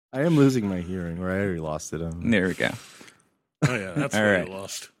I am losing my hearing, or I already lost it. There we go. Oh, yeah, that's All where right. you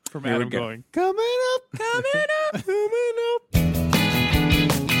lost. From Here we Adam go. going, Coming up, coming up, coming up.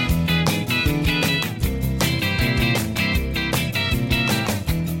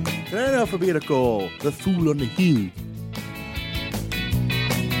 Tonight, Alphabetical, The Fool on the Hill.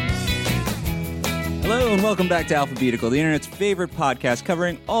 Hello and welcome back to Alphabetical, the internet's favorite podcast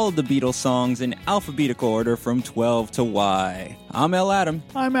covering all of the Beatles songs in alphabetical order from 12 to Y. I'm L. Adam,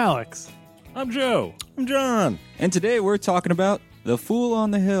 I'm Alex. I'm Joe. I'm John. and today we're talking about The Fool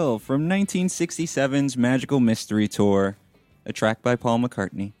on the Hill from 1967's Magical Mystery Tour, a track by Paul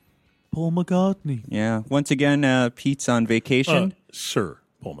McCartney. Paul McCartney. Yeah, once again, Pete's on vacation. Sir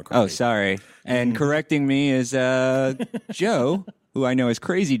Paul McCartney. Oh, sorry. And correcting me is Joe, who I know is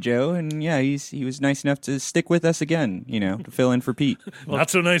Crazy Joe, and yeah, he was nice enough to stick with us again, to fill in for Pete. Not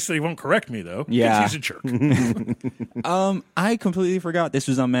so nice that he won't correct me, though. Yeah. He's a jerk. I completely forgot this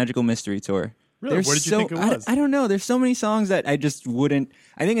was on Magical Mystery Tour. Really? There's Where did you think it was? I don't know. There's so many songs that I just wouldn't.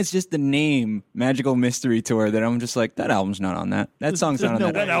 I think it's just the name Magical Mystery Tour that I'm just like, that album's not on that. That song's not on no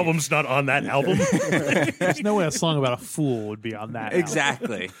that. That album's not on that album. There's no way a song about a fool would be on that.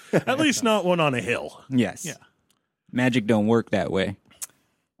 Exactly. At least not one on a hill. Yes. Yeah. Magic don't work that way.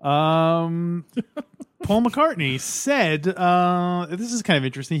 Paul McCartney said, this is kind of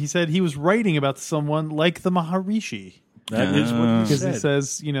interesting. He said he was writing about someone like the Maharishi. That is what he Because he said.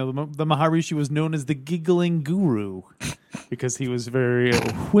 says, the Maharishi was known as the giggling guru because he was very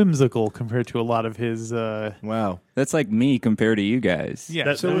whimsical compared to a lot of his. Wow. That's like me compared to you guys. Yeah.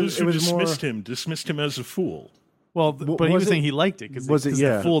 That So those it who was more- dismissed him as a fool. well, but he was was it- saying he liked it because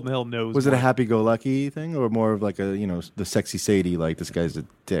the Fool in the Hill knows. Was it a more. happy-go-lucky thing, or more of like a, the sexy Sadie, like this guy's a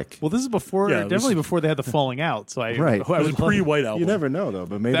dick? Well, this is before, Yeah, this definitely is- before they had the falling out. So I, Right. I It was a would love- pre-White Album. You never know, though.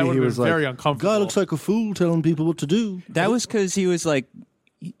 But maybe That he would've was been like, very uncomfortable. "Guy looks like a fool, telling people what to do." That was because he was like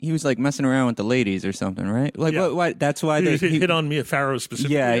messing around with the ladies or something, right? Like Yeah. what that's why He he hit on Mia Farrow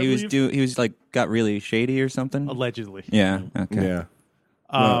specifically. yeah, I he was believe. he was like got really shady or something. allegedly. Yeah. Okay.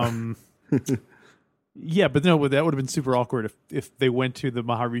 Yeah. Yeah, but no, that would have been super awkward if they went to the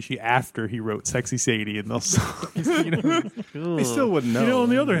Maharishi after he wrote "Sexy Sadie" and those songs. He still wouldn't know. On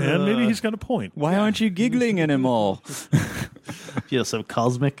the other hand, maybe he's got a point. Why aren't you giggling anymore? feel so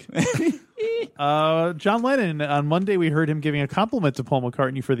cosmic. John Lennon on Monday, we heard him giving a compliment to Paul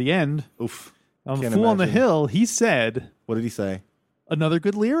McCartney for the end. Oof. On Can't "Fool on the imagine. Hill," he said, What did he say? "Another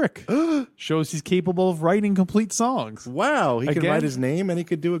good lyric. Shows he's capable of writing complete songs." Wow, he could Again- write his name and he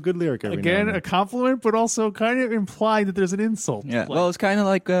could do a good lyric every Again, now a and compliment, but also kind of implied that there's an insult. Yeah. Like, Well, it's kind of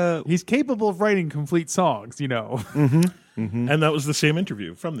like he's capable of writing complete songs, And that was the same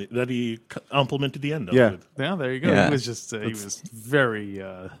interview that he complimented the end of. Yeah. with. Yeah, there you go. Yeah. He was just, he was very,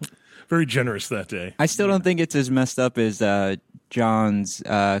 Very generous that day. I still don't think it's as messed up as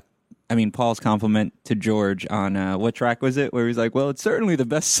Paul's compliment to George on what track was it? Where he's like, "Well, it's certainly the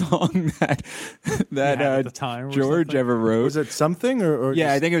best song that at the time or George something. ever wrote." Was it something or Yeah, I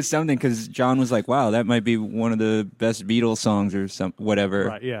just- think it was something because John was like, "Wow, that might be one of the best Beatles songs or some whatever."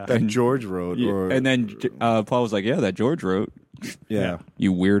 right, yeah. that George wrote? Yeah, Or, and then Paul was like, "Yeah, that George wrote." yeah.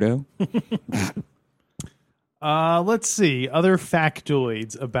 You weirdo. Let's see. Other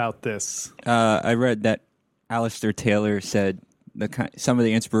factoids about this. I read that Alistair Taylor said some of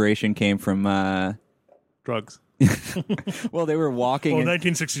the inspiration came from. Drugs. Well, they were walking. Well, and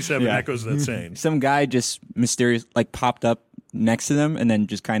 1967 Yeah. echoes that saying. some guy just mysterious popped up next to them and then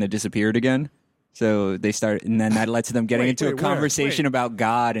just kind of disappeared again. So they started, and then that led to them getting into a where? conversation about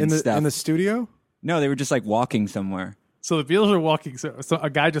God and In the stuff. in the studio? No, they were just walking somewhere. So the Beatles are walking, so a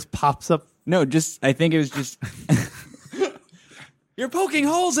guy just pops up. No, I think it was just. You're poking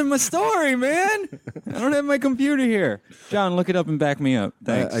holes in my story, man. I don't have my computer here. John, look it up and back me up.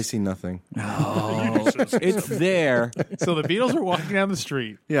 Thanks. I see nothing. Oh, it's there. So the Beatles are walking down the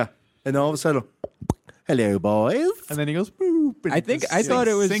street, Yeah, and then all of a sudden, hello, boys. and then he goes, boop. And I thought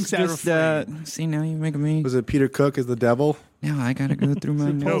it was sinks out just. of frame. See, now you're making me. Was it Peter Cook as the devil? Now I gotta go through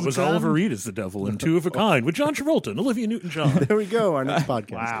my No, it notes. was Oliver Reed as the devil in Two of a Kind with John Travolta and Olivia Newton-John. There we go. Our next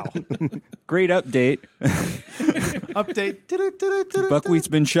podcast. Wow. Great update. Update. Buckwheat's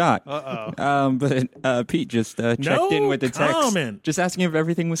been shot. Uh-oh. But Pete just checked No in with the text, comment. just asking if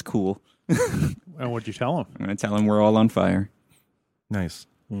everything was cool. And what'd you tell him? I'm gonna tell him we're all on fire. Nice.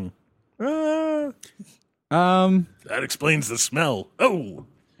 That explains the smell. Oh,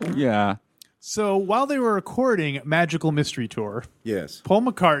 Yeah. So while they were recording Magical Mystery Tour, Yes. Paul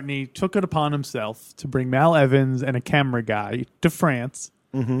McCartney took it upon himself to bring Mal Evans and a camera guy to France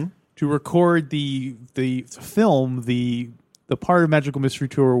to record the film, the part of Magical Mystery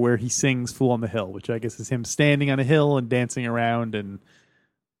Tour where he sings "Fool on the Hill," which I guess is him standing on a hill and dancing around and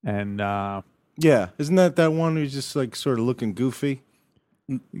And Yeah, isn't that one who's just like sort of looking goofy?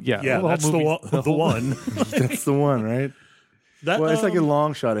 yeah, Yeah, whole that's movie- the one. That's the one, right? That, Well, it's like a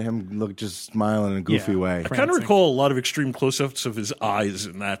long shot of him look just smiling in a goofy Yeah. way. I kind of recall a lot of extreme close-ups of his eyes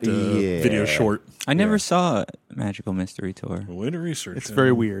in that Yeah. video short. I never saw Magical Mystery Tour. Way to research. It's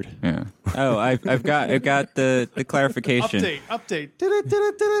very weird. Yeah. Oh, I've got the clarification.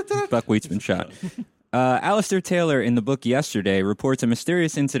 Update. Buckwheat's been shot. Alistair Taylor in the book Yesterday reports a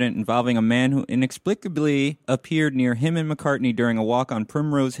mysterious incident involving a man who inexplicably appeared near him and McCartney during a walk on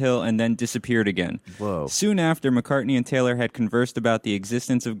Primrose Hill and then disappeared again. Whoa. Soon after, McCartney and Taylor had conversed about the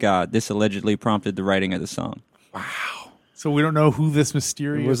existence of God. This allegedly prompted the writing of the song. So we don't know who this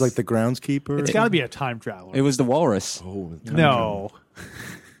mysterious. It was like the groundskeeper. It's got to be a time traveler. It was the Walrus. Oh, no,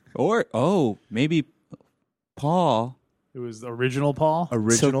 Or, maybe Paul it was original Paul.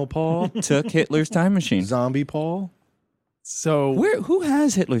 original Paul, took Hitler's time machine. zombie Paul. So Who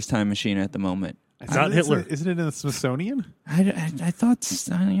has Hitler's time machine at the moment? Not Hitler. Isn't it in the Smithsonian? I thought,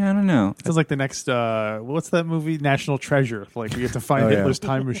 I don't know. It's like the next. What's that movie? National Treasure. Like we have to find Oh, yeah. Hitler's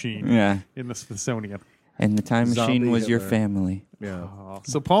time machine Yeah. in the Smithsonian. And the time Zombie machine was your Hitler. family. Yeah.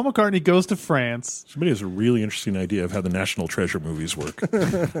 So Paul McCartney goes to France. Somebody has a really interesting idea of how the National Treasure movies work,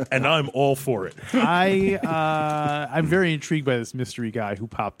 and I'm all for it. I'm very intrigued by this mystery guy who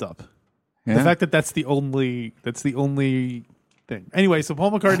popped up. Yeah. The fact that that's the only thing. Anyway, so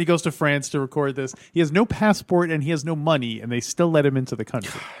Paul McCartney goes to France to record this. He has no passport and he has no money, and they still let him into the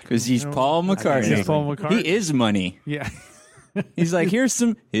country. Because he's Paul McCartney. He's Paul McCartney. He is money. Yeah. He's like, here's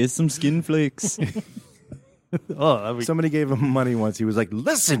some skin flakes. Oh, that'd be- Somebody gave him money once. He was like,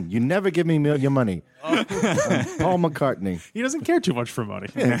 "Listen, you never give me your money." I'm Paul McCartney. he doesn't care too much for money.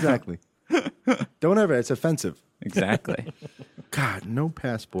 Yeah, exactly. Don't ever. It's offensive. Exactly. God, no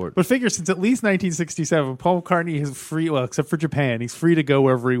passport. But figure since at least 1967, Paul McCartney is free. Well, except for Japan, he's free to go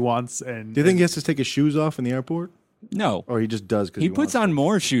wherever he wants. And Do you think he has to take his shoes off in the airport, No. or he just does because He puts on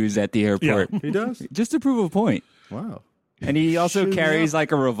more shoes at the airport He does. just to prove a point. Wow. And he also Shoes carries up.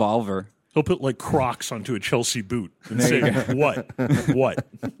 like a revolver. He'll put like Crocs onto a Chelsea boot and say, "What? What?"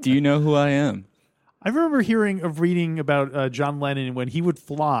 Do you know who I am? I remember reading about John Lennon when he would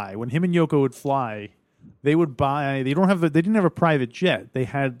fly, when him and Yoko would fly, they would buy. They didn't have a private jet. They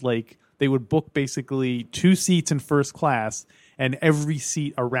had they would book basically 2 seats in first class and every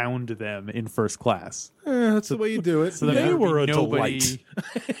seat around them in first class. That's the way you do it. So that They there would were be a nobody.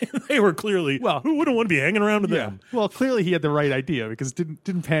 delight. They were clearly. Well- who wouldn't want to be hanging around with them? Well, clearly he had the right idea because it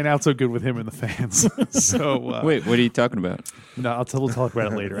didn't pan out so good with him and the fans. So Wait, what are you talking about? no, we'll talk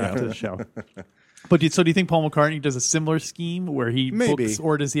about it later after the show. But do you think Paul McCartney does a similar scheme where he Maybe. books,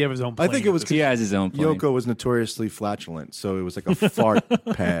 or does he have his own? I think plane it was at He has his own plane. Yoko was notoriously flatulent, so it was like a fart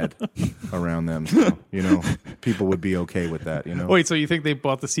pad around them. So, people would be okay with that. Wait, so you think they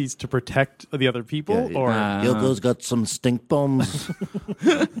bought the seats to protect the other people, Yeah, or Yoko's got some stink bombs.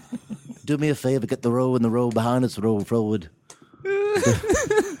 Do me a favor, get the row in the row behind us, row forward.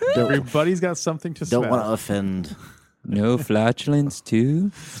 don't everybody's got something to don't smell? want to offend. No flatulence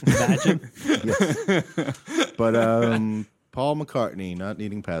too? Imagine. But Paul McCartney not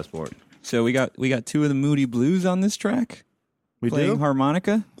needing passport. So we got 2 of the Moody Blues on this track? We Playing do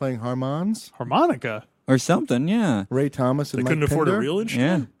harmonica? playing harmons. Harmonica. Or something, yeah. Ray Thomas and They Mike couldn't afford a Pinder? real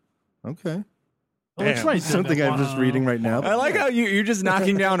instrument. Yeah. Okay, Oh, that's Damn. right. something I'm just reading right now. I like how you're just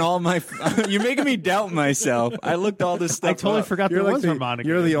knocking down all my... You're making me doubt myself. I looked all this stuff I totally up. forgot there was harmonica.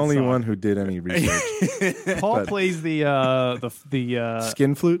 You're the in only song. one who did any research. Paul plays the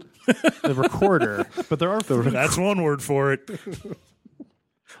Skin flute recorder, but there are That's one word for it.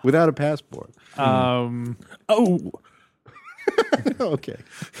 without a passport. Oh, Okay,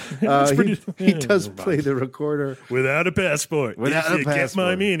 pretty- he does play the recorder. without a passport. Without if a you get my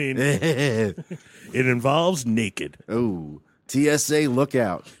passport. meaning, it involves naked. Oh, TSA, look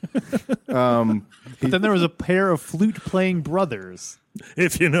out! But then there was a pair of flute-playing brothers,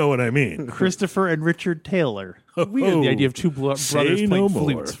 If you know what I mean. Christopher and Richard Taylor. We had the idea of two brothers Say playing no more.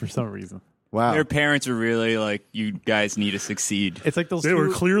 flutes for some reason. Wow, Their parents are really like, you guys need to succeed. It's like those They were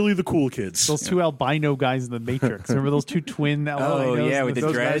two, clearly the cool kids. those two albino guys in the Matrix. Remember those two twin albinos? yeah, with the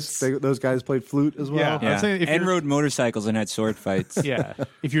those dreads. those guys played flute as well. Yeah. I'm Yeah. saying if And you're- rode motorcycles and had sword fights. Yeah,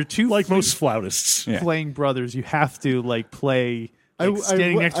 if you're two like most flautists. Yeah. playing brothers, you have to play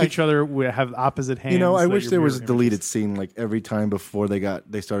standing next to each other, we have opposite hands. You know, I that wish your there was a mirror deleted images. scene like every time before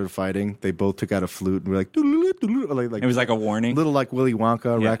they started fighting, they both took out a flute and were like, like It was like a warning. little like Willy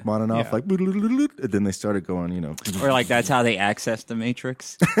Wonka, Yeah. Rachmaninoff, Yeah. like, and then they started going, you know. Or like that's how they access the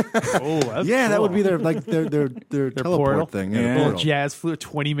Matrix. Oh, that's Yeah, that cool. would be their like their teleport portal? thing. Yeah. Yeah, Yeah. the little portal. jazz flute,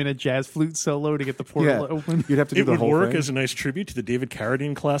 20-minute jazz flute solo to get the portal Yeah, open. you'd have to do It the would whole work thing. as a nice tribute to the David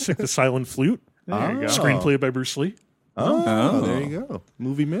Carradine classic, The Silent Flute, There you go. screenplay by Bruce Lee. Oh, there you go.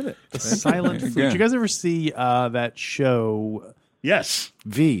 Movie minute. Silent flute. go. Did you guys ever see that show? Yes,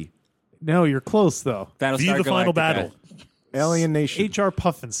 V. No, you're close though. Be Battlestar the final Galactica. battle. Alien Nation. HR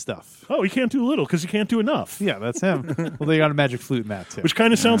Puffin stuff. Oh, he can't do little because he can't do enough. Yeah, that's him. Well, they got a magic flute in that too. Which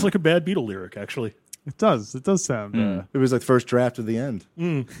kind of sounds like a bad Beatle lyric, actually. It does. It does sound. It was like first draft of the end.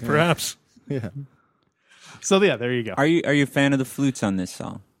 Perhaps. Yeah. So yeah, there you go. Are you a fan of the flutes on this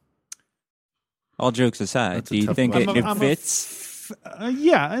song? All jokes aside, That's a do you tough think question. it I'm a fits?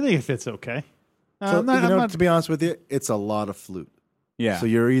 Yeah, I think it fits okay. So, I'm not- you know, I'm not- to be honest with you, it's a lot of flute. Yeah, So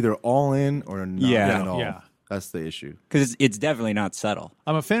you're either all in or not Yeah. in at all. Yeah. That's the issue. because it's definitely not subtle.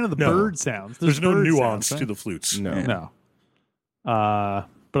 I'm a fan of the No. bird sounds. There's no bird nuance sounds, to the flutes. No. Yeah. No.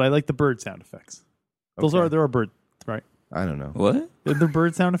 But I like the bird sound effects. Those Okay. there are bird, right? I don't know. What? Are there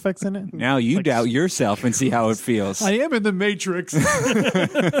bird sound effects in it? Now you doubt yourself and see how it feels. I am in the Matrix.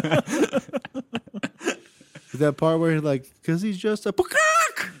 Is that part where he's like, because he's just a peacock?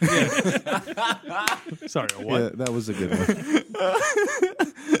 Sorry, a what? Yeah, that was a good one.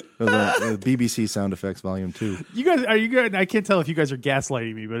 BBC Sound Effects Volume 2. You guys, are you good? I can't tell if you guys are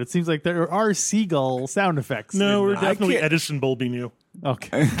gaslighting me, but it seems like there are seagull sound effects. No, in we're that. definitely Edison bulbing you.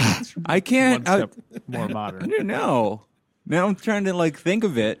 Okay. I can't. One I, step more modern. don't know. Now I'm trying to like think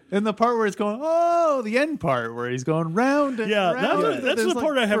of it. And the part where it's going, oh, the end part where he's going round and Yeah, round. that's There's the like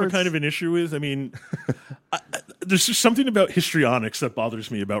part I have a birds. kind of an issue with. I mean, there's just something about histrionics that bothers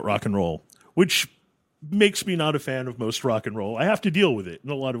me about rock and roll, which makes me not a fan of most rock and roll. I have to deal with it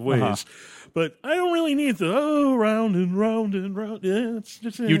in a lot of ways, but I don't really need the round and round and round. Yeah, it's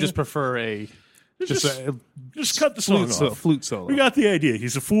just You just prefer a just a cut the song flute, off. flute solo. We got the idea.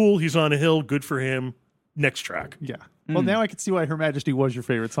 He's a fool. He's on a hill. Good for him. Next track. Yeah. Well, now I can see why Her Majesty was your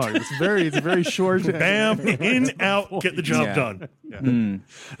favorite song. It's a very short. Bam, in, out, get the job Yeah. done.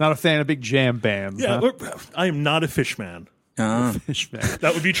 Not a fan of big jam bands. Yeah, huh? look, I am not a fish man. Fish man.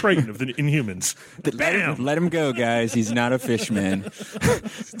 That would be Triton of the Inhumans. Bam! Let him go, guys. He's not a fishman.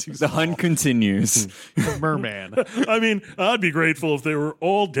 The hunt continues. Merman. I mean, I'd be grateful if they were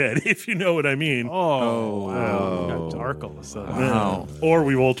all dead, if you know what I mean. Oh, wow. Got dark all of a sudden. Wow. Or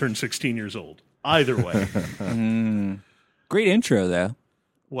we all turned 16 years old. Either way. Great intro though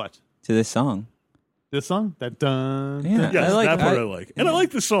What? to this song. This song? That dun. Yeah. dun. Yes, I like- that part I- I like. And I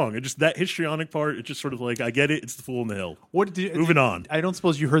like the song. It just that histrionic part, it's just sort of like, I get it, it's the Fool in the Hill. What did you, Moving on. I don't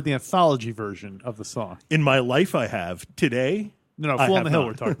suppose you heard the anthology version of the song. In my life I have. Today, No, I Fool on have the Hill not.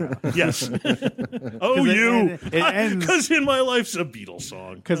 we're talking about. yes. Oh, it- you. it ends- Because In My Life's a Beatles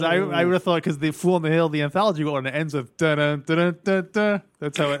song. Because I would have thought, because the Fool on the Hill, the anthology one, it ends with dun dun dun dun dun.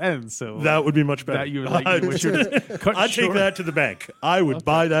 That's how it ends. So That would be much better. that you would like. You wish you would cut I'd take short. that to the bank. I would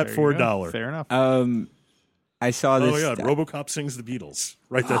buy that There for you go. $1. Fair enough. I saw this. Oh, yeah. RoboCop sings the Beatles.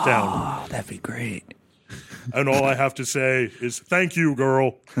 Write that down. Oh, that'd be great. And all I have to say is, thank you,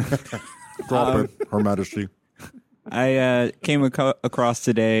 girl. Drop it, Her Majesty. I came across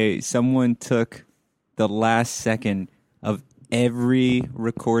today. Someone took the last second of every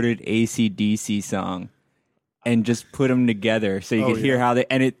recorded AC/DC song and just put them together so you could hear how they.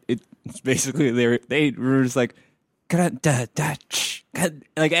 And it's basically they were just like,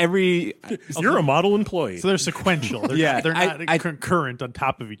 like every. You're a model employee. So they're sequential. They're Yeah, not, they're not I- concurrent on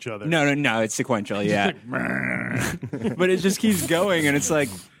top of each other. No, it's sequential. Yeah, but it just keeps going, and it's like,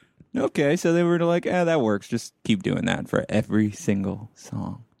 okay, so they were like, that works. Just keep doing that for every single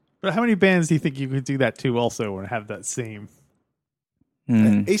song. But how many bands do you think you could do that to also and have that same?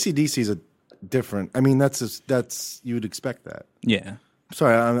 AC/DC is a different. I mean, that's you would expect that. Yeah.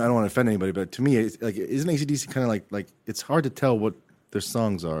 Sorry, I don't want to offend anybody, but to me, it's like, isn't AC/DC kind of like it's hard to tell what their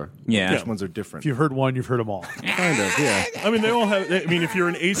songs are? Yeah. Which ones are different? If you heard one, you've heard them all. Kind of, yeah. I mean, they all have. I mean, if you're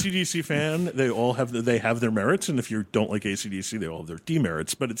an AC/DC fan, they all have. They have their merits, and if you don't like AC/DC, they all have their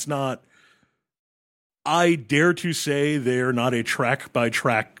demerits. But it's not. I dare to say they're not a track by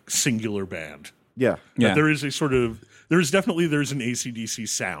track singular band. Yeah. Yeah. But there is a sort of. There's an AC/DC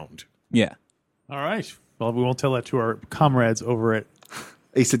sound. Yeah. All right. Well, we won't tell that to our comrades over at.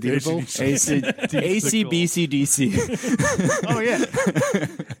 AC/DC. ACBCDC. Oh yeah.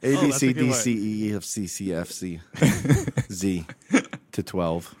 A, B, that's C, a good D, one. C, E, F, C, C, F, C, Z to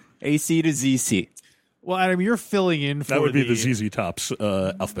 12. AC to ZC. Well, Adam, you're filling in for That would be the ZZ Top's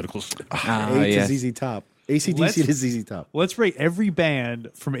alphabetical. A yes. to ZZ Top. ACDC Let's- to ZZ Top. Let's rate every band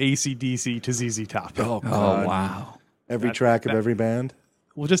from AC/DC to ZZ Top. Oh, Oh, wow. Every track of every band.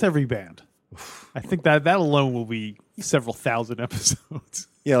 Well, just every band. I think that alone will be several thousand episodes.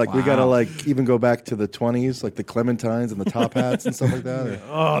 Yeah, like we gotta Wow. like even go back to the 20s, like the Clementines and the Top Hats and stuff like that.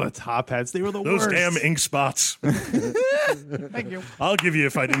 Oh, the Top Hats. They were the Those worst. damn ink spots. Thank you. I'll give you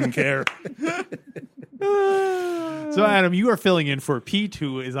if I didn't care. So, Adam, you are filling in for Pete,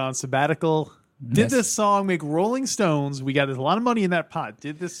 who is on sabbatical. Did Yes. this song make Rolling Stones? We got a lot of money in that pot.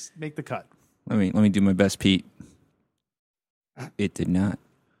 Did this make the cut? Let me do my best, Pete. It did not.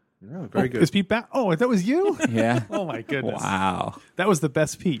 Yeah, very Is good. Pete back? Oh, that was you? Yeah. Oh, my goodness. Wow. That was the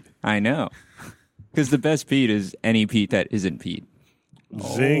best Pete. I know. Because the best Pete is any Pete that isn't Pete.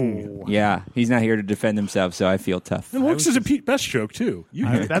 Zing. Yeah. He's not here to defend himself, so I feel tough. It works as a Pete Best joke, too.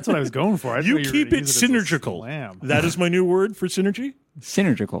 That's what I was going for. I You thought were keep gonna it use as a synergical. slam. That is my new word for synergy.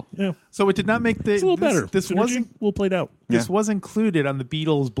 Synergical. Yeah. So it did not make the. It's a little better. This Synergy, wasn't. well played out. This was included on the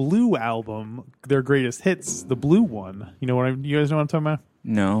Beatles' Blue album, their greatest hits, the Blue one. You guys know what I'm talking about?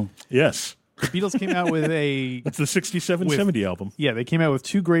 No. Yes. The Beatles came out with a. It's the 67-70 album. Yeah, they came out with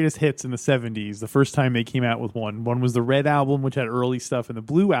two greatest hits in the 70s. The first time they came out with one. One was the Red album, which had early stuff, and the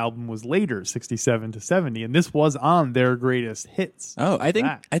Blue album was later, 67 to 70. And this was on their greatest hits. Oh, I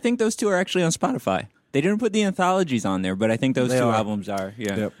That. think those two are actually on Spotify. They didn't put the anthologies on there, but I think those They two are. albums are.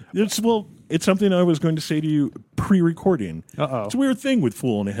 Yeah. Yep. It's something I was going to say to you pre-recording. Uh-oh. It's a weird thing with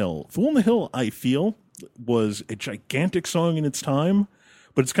Fool on the Hill. Fool on the Hill, I feel, was a gigantic song in its time,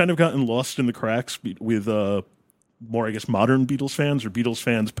 but it's kind of gotten lost in the cracks with more, I guess, modern Beatles fans or Beatles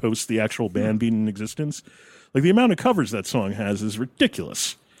fans post the actual band being in existence. Like the amount of covers that song has is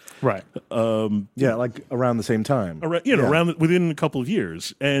ridiculous. Right. Yeah, like around the same time. Around within a couple of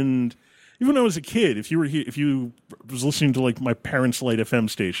years. And even when I was a kid, if you was listening to like my parents' Light FM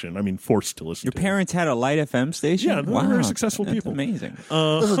station, I mean, forced to listen. Your to parents had a Light FM station? Yeah, they were wow. very successful That's people. amazing.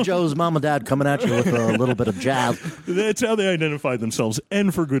 This is Joe's mom and dad coming at you with a little bit of jazz. it. That's how they identified themselves,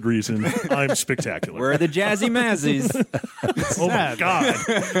 and for good reason. I'm spectacular. We're the Jazzy Mazzies. Oh my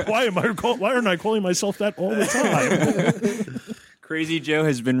god! Why aren't I calling myself that all the time? Crazy Joe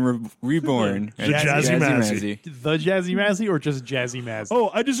has been reborn. The as Jazzy Mazzy. The Jazzy Mazzy or just Jazzy Mazzy? Oh,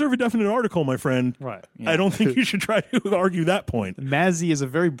 I deserve a definite article, my friend. Right. I don't think you should try to argue that point. Mazzy is a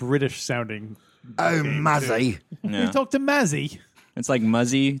very British sounding. Oh, Mazzy. Yeah. You talk to Mazzy. It's like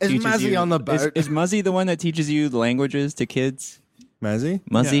Muzzy. Is teaches Muzzy you, on the boat? Is Muzzy the one that teaches you languages to kids? Mazzy?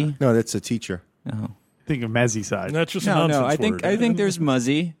 Muzzy? No, that's a teacher. Oh. Think of Mazzy side. That's just a No, nonsense I think word. there's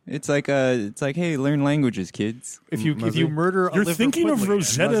Muzzy. It's like hey, learn languages, kids. If you murder a You're liver thinking of quickly,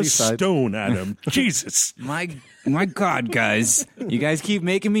 Rosetta Muzzy side. Stone, Adam. Jesus. My God, guys, you guys keep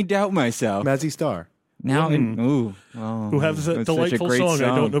making me doubt myself. Mazzy Star. Now, Who has that that's such a delightful great song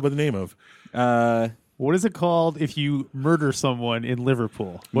I don't know by the name of. What is it called if you murder someone in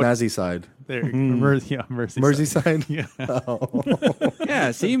Liverpool? What, Mazzy side. there, Merseyside. Merseyside? Yeah.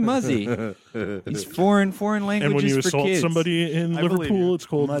 Yeah, see, Muzzy. These foreign languages And when you for assault kids. somebody in I believe Liverpool, you. it's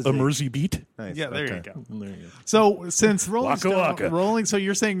called Muzzy. a Mersey beat. Nice. Yeah, there okay. you go. There you go. So since Waka waka. Rolling, so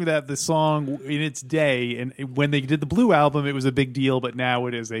you're saying that the song in its day, and when they did the Blue album, it was a big deal, but now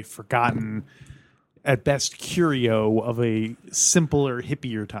it is a forgotten, at best, curio of a simpler,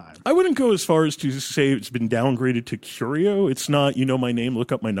 hippier time. I wouldn't go as far as to say it's been downgraded to curio. It's not, you know my name,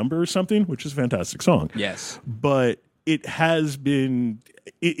 look up my number or something, which is a fantastic song. Yes. But it has been,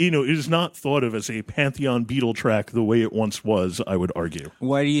 it is not thought of as a Pantheon Beatle track the way it once was, I would argue.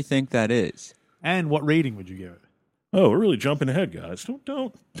 Why do you think that is? And what rating would you give it? Oh, we're really jumping ahead, guys.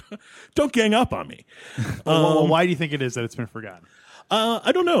 Don't gang up on me. Well, why do you think it is that it's been forgotten?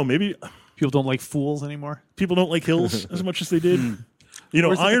 I don't know. Maybe People don't like fools anymore. people don't like hills as much as they did.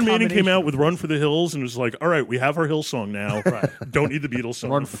 Or is it Iron the Maiden came combination? out with "Run for the Hills" and was like, "All right, we have our Hill song now. Don't need the Beatles song.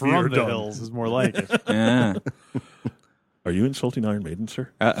 Run We are from the done." hills is more like it. Yeah. Are you insulting Iron Maiden, sir?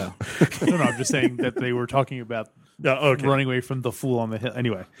 Uh-oh. No, I'm just saying that they were talking about Yeah. Okay. running away from the fool on the hill.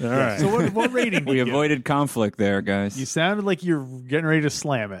 Anyway, All right. so what rating? We did you give? avoided conflict there, guys. You sounded like you're getting ready to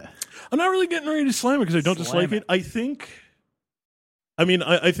slam it. I'm not really getting ready to slam it because I don't Slam dislike it. I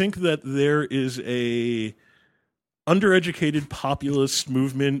think that there is a undereducated populist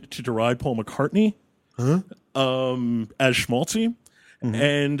movement to deride Paul McCartney as schmaltzy.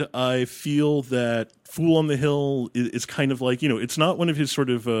 And I feel that Fool on the Hill is kind of like, it's not one of his sort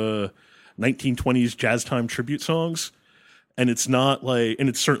of 1920s jazz time tribute songs. And it's not like, and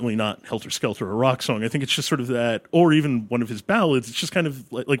it's certainly not Helter Skelter, a rock song. I think it's just sort of that, or even one of his ballads. It's just kind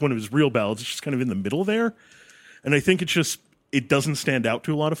of like one of his real ballads. It's just kind of in the middle there. And I think it doesn't stand out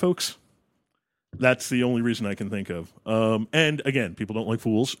to a lot of folks. That's the only reason I can think of. And again, people don't like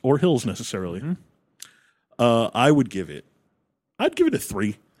fools or hills necessarily. I'd give it a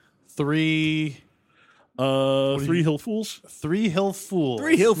 3. 3 3 hill fools. 3 hill fools.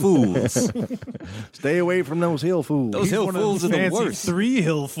 3 hill fools. Stay away from those hill fools. Those hill fools are the Fancy worst. 3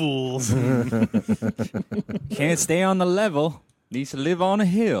 hill fools. Can't stay on the level. Needs to live on a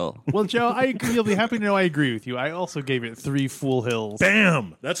hill. Well, Joe, you'll be happy to know I agree with you. I also gave it 3 full hills.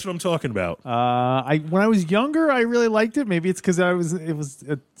 Bam! That's what I'm talking about. When I was younger, I really liked it. Maybe it's because it was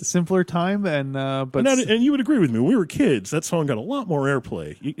a simpler time, And you would agree with me. When we were kids, that song got a lot more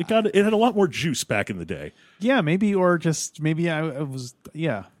airplay. It had a lot more juice back in the day. yeah, maybe I was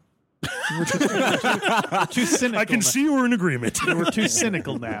We're too cynical. I can now. see we're in agreement. We're too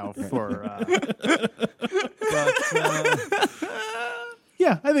cynical now for.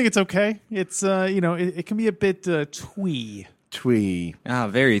 Yeah, I think it's okay. It's it can be a bit twee. Twee. Ah,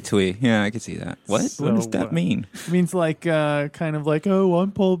 very twee. Yeah, I can see that. What? What does that mean? It means like kind of like, oh,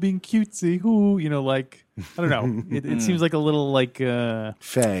 I'm Paul being cutesy. Who like I don't know. It seems like a little like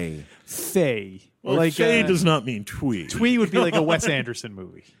Faye. fey. Well, like Faye does not mean twee. twee would be like a Wes Anderson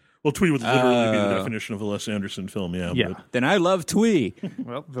movie. Well, twee would literally be the definition of a Wes Anderson film. Yeah. Yeah. But Then I love twee.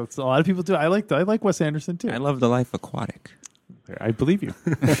 Well, that's a lot of people do. I like Wes Anderson too. I love The Life Aquatic. I believe you.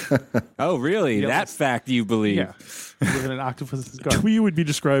 Oh, really? Yep. That fact you believe? Yeah, live in an octopus's garden. twee would be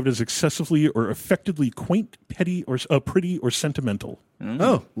described as excessively or affectedly quaint, petty, or pretty or sentimental.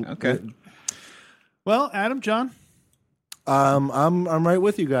 Oh, Okay. Well, Adam, John, I'm right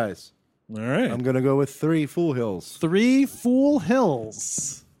with you guys. All right. I'm gonna go with 3 Fool Hills. 3 Fool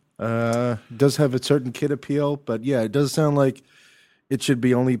Hills. Does have a certain kid appeal, but yeah, it does sound like it should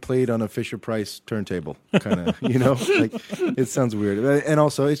be only played on a Fisher Price turntable, kind of. Like it sounds weird, and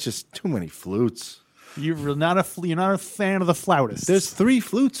also it's just too many flutes. You're not a fan of the flautist. There's 3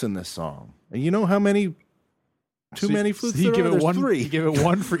 flutes in this song, and you know how many? Too many flutes. So you there give are? it There's one. 3. You give it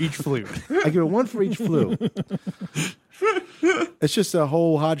 1 for each flute. I give it 1 for each flute. It's just a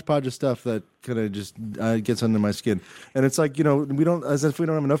whole hodgepodge of stuff that kind of just gets under my skin, and it's like we don't, as if we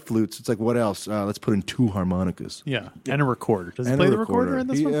don't have enough flutes. It's like, what else? Let's put in 2 harmonicas Yeah, and a recorder. Does it and play a the recorder in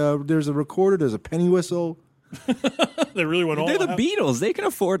this one? There's a recorder. There's a penny whistle. They really went all They're the out. Beatles. They can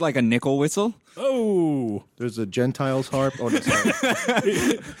afford like a nickel whistle. Oh. There's a Gentiles harp. Oh, no,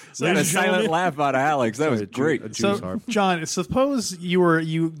 sorry. And a silent laugh out of Alex. That was A Jew- great. a Jew's So, harp. John, suppose you were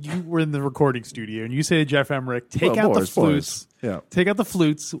in the recording studio and you say to Jeff Emmerich, take Well, out the boys. flutes. Yeah. Take out the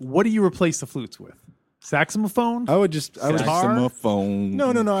flutes. What do you replace the flutes with? Saxophone? I would guitar? Saxophone.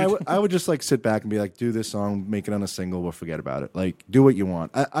 No. I would just like sit back and be like, do this song, make it on a single, we'll forget about it. Like, do what you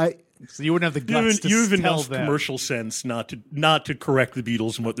want. So you wouldn't have the You guts have to tell enough them. commercial sense not to correct the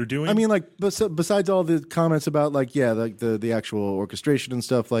Beatles and what they're doing. I mean, like, besides all the comments about, like, yeah, like the actual orchestration and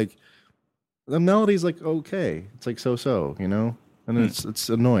stuff, like, the melody's like okay. It's like so, and it's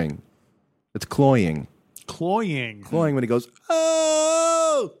annoying. It's cloying Cloying. when he goes,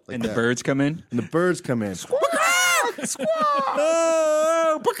 oh, like And the that. birds come in. And the birds come in.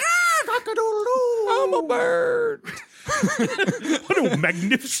 I'm a bird. what a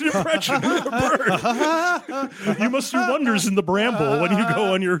magnificent impression of a bird. You must do wonders in the bramble when you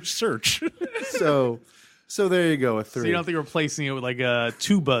go on your search. So there you go, a 3. So you don't think replacing it with like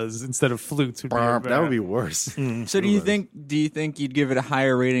tubas instead of flutes would be That would be worse. So do you think you'd give it a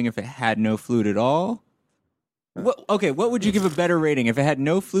higher rating if it had no flute at all? What would you give a better rating if it had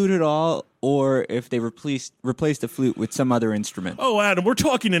no flute at all, or if they replaced the flute with some other instrument? Oh, Adam, we're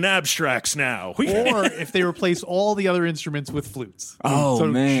talking in abstracts now. or if they replace all the other instruments with flutes. Oh, so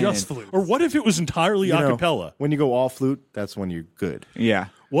man. just flutes. Or what if it was entirely a cappella? When you go all flute, that's when you're good. Yeah.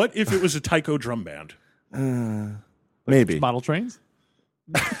 What if it was a taiko drum band? Maybe. Model trains?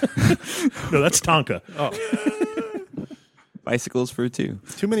 No, that's Tonka. Bicycles for 2.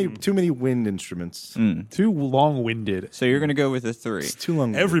 Too many wind instruments. Too long-winded. So you're going to go with a 3. It's too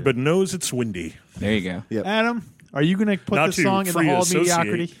long. Everybody knows it's windy. There you go. Yep. Adam, are you going to put Not the to song in the free Hall of associate.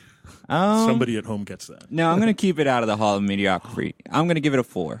 Mediocrity? Somebody at home gets that. No, I'm going to keep it out of the Hall of Mediocrity. I'm going to give it a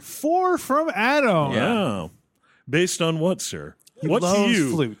 4. 4 from Adam. Yeah. Based on what, sir? What to loves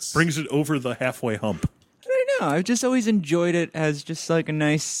you flutes. brings it over the halfway hump? I don't know. I've just always enjoyed it as just like a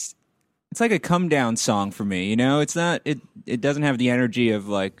nice. It's like a come down song for me. It's not. It doesn't have the energy of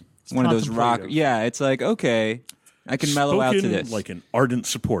like one of those rock. contemplative. Yeah, it's like okay, I can mellow out to Spoken this. like an ardent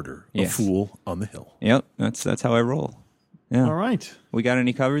supporter Yes. of Fool on the Hill. Yep, that's how I roll. Yeah. All right. We got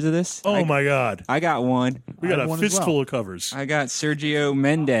any covers of this? Oh, my God. I got one. We got I have a one as fistful well. of covers. I got Sergio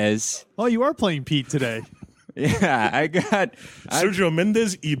Mendes. Oh, you are playing Pete today. Yeah, I got Sergio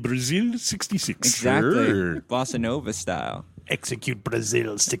Mendes y Brazil 66. exactly Sure. bossa nova style. Execute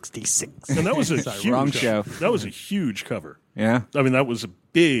Brazil 66. And that was a huge wrong show. That was a huge cover. Yeah. I mean, that was a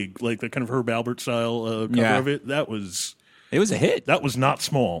big, like the kind of Herb Albert style cover Yeah. of it. That was It was a hit. not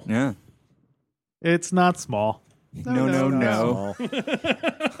small. Yeah. It's not small. No.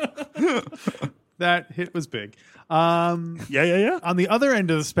 That hit was big. Yeah. On the other end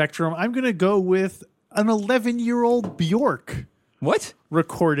of the spectrum, I'm going to go with an 11-year-old Bjork What?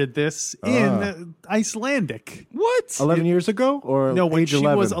 recorded this in Icelandic. What? 11 years ago or No, when age she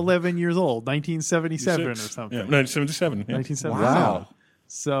 11? was 11 years old, 1977 or something. Yeah, 1977. Yeah. 1977. Wow.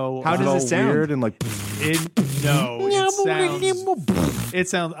 So How Is it does all it sound? Weird and like it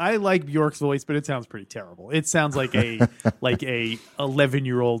sounds I like Bjork's voice, but it sounds pretty terrible. It sounds like a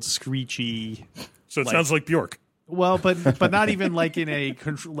 11-year-old screechy. So it sounds like Bjork. Well, but not even like in a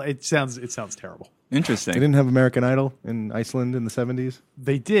control. It sounds terrible. Interesting. they didn't have American Idol in Iceland in the 70s.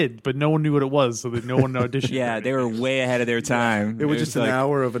 They did, but no one knew what it was, so that no one auditioned. Yeah, for they were way ahead of their time. It was just an like,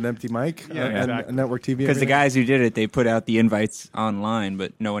 hour of an empty mic and exactly. network TV. because the every night. guys who did it, they put out the invites online,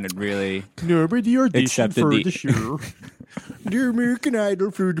 but no one had really. Nobody auditioned Accepted for the- the show. Dear American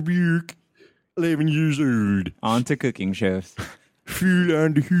Idol for the Bjork, 11 years old. On to cooking shows. Feel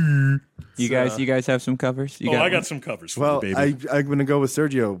on the who. You guys have some covers? You I got some covers for Well, you, baby. I'm going to go with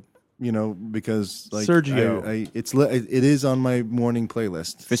Sergio, because like Sergio. it is on my morning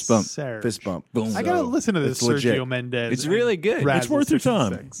playlist. Fist bump. Serge. Fist bump. Boom. I gotta So, listen to this it's legit. Sergio Mendez. It's really good. Razzle It's worth your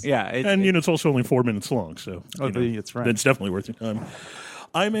time. 66. Yeah, and it's also only 4 minutes long, so that's right. It's definitely worth your time.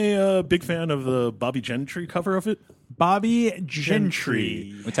 I'm a big fan of the Bobby Gentry cover of it. Bobby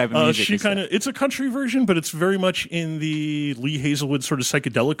Gentry. What type of music She is that? it's a country version, but it's very much in the Lee Hazelwood sort of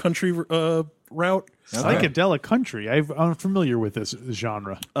psychedelic country route. Psychedelic country. I'm familiar with this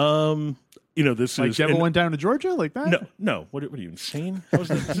genre. This Like is Devil and- Went Down to Georgia, like that. no. What are you insane? How is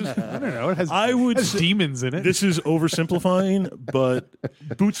that? This is, I don't know. It has. I would has say- demons in it. this is oversimplifying, but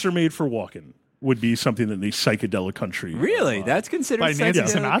boots are made for walking would be something in the psychedelic country. Really? That's considered By Nancy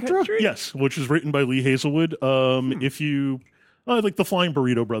psychedelic Sinatra? country? Yes, which is written by Lee Hazelwood. If you like the Flying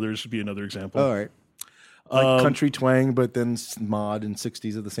Burrito Brothers would be another example. All right. Like country twang, but then mod and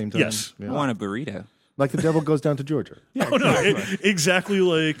 60s at the same time. Yes. I want a burrito. Like the devil goes down to Georgia. Oh no! Exactly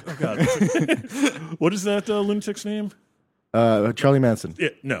like God. What is that lunatic's name? Charlie Manson. Yeah,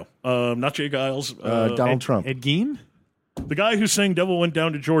 no, not Jay Giles. Donald Trump. Ed Gein? The guy who sang "Devil Went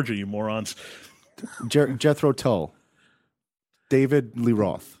Down to Georgia." You morons! Jethro Tull. David Lee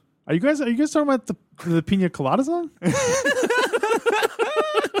Roth. Are you guys talking about the Pina Colada song?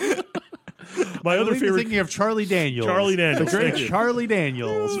 My other I think you're favorite, thinking of Charlie Daniels. Charlie Daniels. The great Thank you. Charlie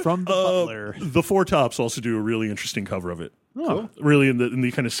Daniels from The Butler. The Four Tops also do a really interesting cover of it. Oh. Really in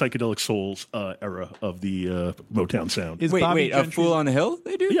the kind of psychedelic souls era of the Motown sound. Is Wait, Bobby a Gentry's- Fool on the Hill?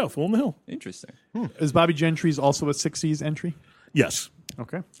 They do? Yeah, Fool on the Hill. Interesting. Is Bobby Gentry's also a 60s entry? Yes,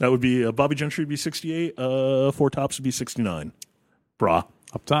 Okay. that would be Bobby Gentry would be 68. Four Tops would be 69. Bra.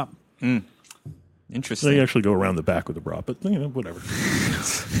 Up top. Interesting. They actually go around the back with the bra, but whatever.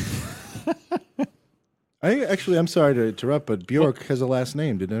 I'm sorry to interrupt, but Bjork has a last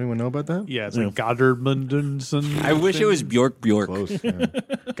name. Did anyone know about that? Yeah, it's like Goddard Mundenson. I wish it was Bjork. Close. Yeah.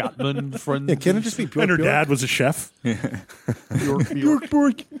 Gottman friend. Yeah, can it just be Bjork? And her Bjork? dad was a chef.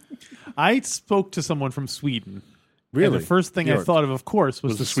 Bjork. I spoke to someone from Sweden. Really? And the first thing I Bjork. thought of course,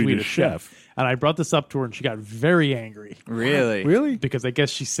 was Was the the Swedish Swedish chef. And I brought this up to her, and she got very angry. Really? Really? Because I guess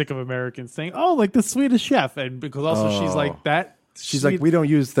she's sick of Americans saying, "Oh, like the Swedish chef," and because also she's like that. She's like, we don't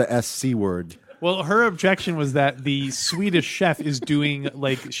use the SC word. Well, her objection was that the Swedish chef is doing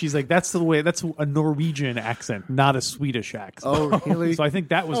she's like that's a Norwegian accent, not a Swedish accent. Oh, really? So I think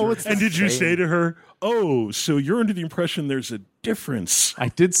that was. her it's And did you say to her, "Oh, so you're under the impression there's a difference"? I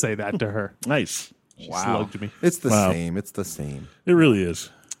did say that to her. Nice. She Wow. slugged me. It's the Wow. same. It's the same. It really is.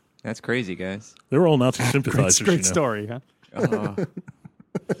 That's crazy, guys. They were all Nazi sympathizers. Great you know. story, huh?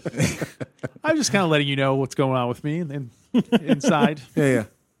 I'm just kind of letting you know what's going on with me inside. Yeah.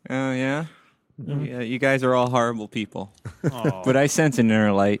 Oh, yeah? Yeah, you guys are all horrible people. But I sense an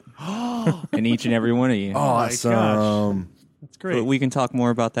inner light in each and every one of you. Awesome. That's great. But we can talk more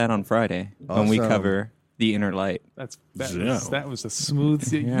about that on Friday when we Awesome. cover the inner light. That was a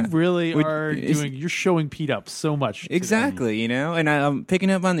smooth. Yeah. You really Would- are is- doing. You're showing Pete up so much. today. Exactly, and I'm picking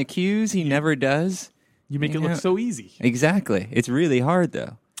up on the cues he never does. You make it Yeah. look so easy. Exactly. It's really hard,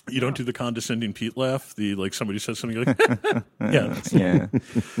 though. You don't do the condescending Pete laugh. The like somebody says something you're like, yeah. That's, Yeah.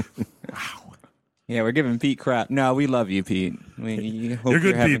 Wow. Yeah, we're giving Pete crap. No, we love you, Pete. We hope You're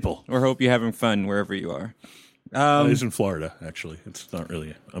good having- people. We hope you're having fun wherever you are. he's in Florida. Actually, it's not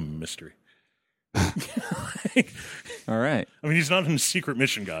really a mystery. All right. I mean, he's not in a secret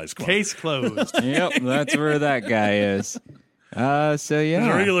mission, guys. Come on. Case closed. Yep, that's where that guy is. So yeah.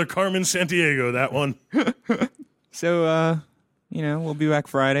 It's a regular Carmen Sandiego, that one. So we'll be back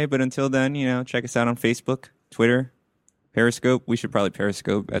Friday, but until then, check us out on Facebook, Twitter, Periscope. We should probably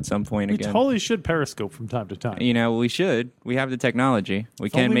Periscope at some point We again. totally should Periscope from time to time. We should. We have the technology. We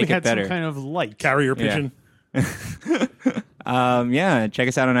If can only make we it had better. some kind of light. Carrier pigeon. Check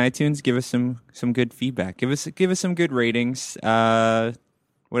us out on iTunes. Give us some good feedback. Give us some good ratings. What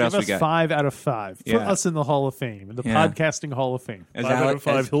Give else we us got? 5 out of 5 for Yeah. us in the Hall of Fame, in the Yeah. podcasting Hall of Fame. As 5 out Ale- of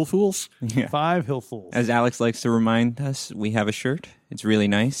 5 as- hill fools. yeah. 5 Hillfuls. As Alex likes to remind us, we have a shirt. It's really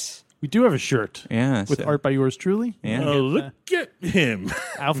nice. We do have a shirt Yeah. with so- art by yours truly. Yeah. Oh, look at him.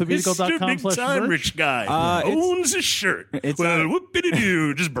 Mr. Alphabetical.com Big Time /merch. Rich Guy it's- owns a shirt. it's- Well,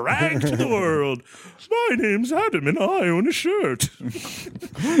 whoop-de-doo, just brag to the world. My name's Adam and I own a shirt.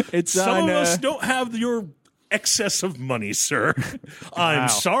 It's Some on, of us don't have your excess of money, sir. I'm Wow.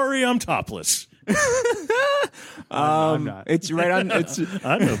 sorry I'm topless. I'm not. It's right on.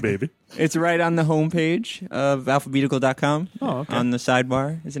 I know, baby. It's right on the homepage of alphabetical.com. Oh, okay. On the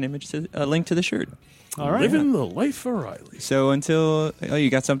sidebar is an image to a link to the shirt. All right. Living the life of Riley. So until you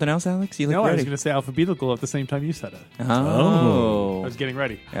got something else, Alex? You look No, I was ready. going to say alphabetical at the same time you said it. I Oh. was getting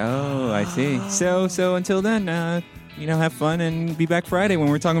ready. Oh, I see. So until then, have fun and be back Friday when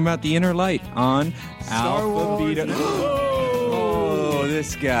we're talking about the inner light on Alphabetical. Oh,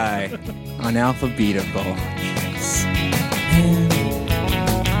 this guy on Alphabetical.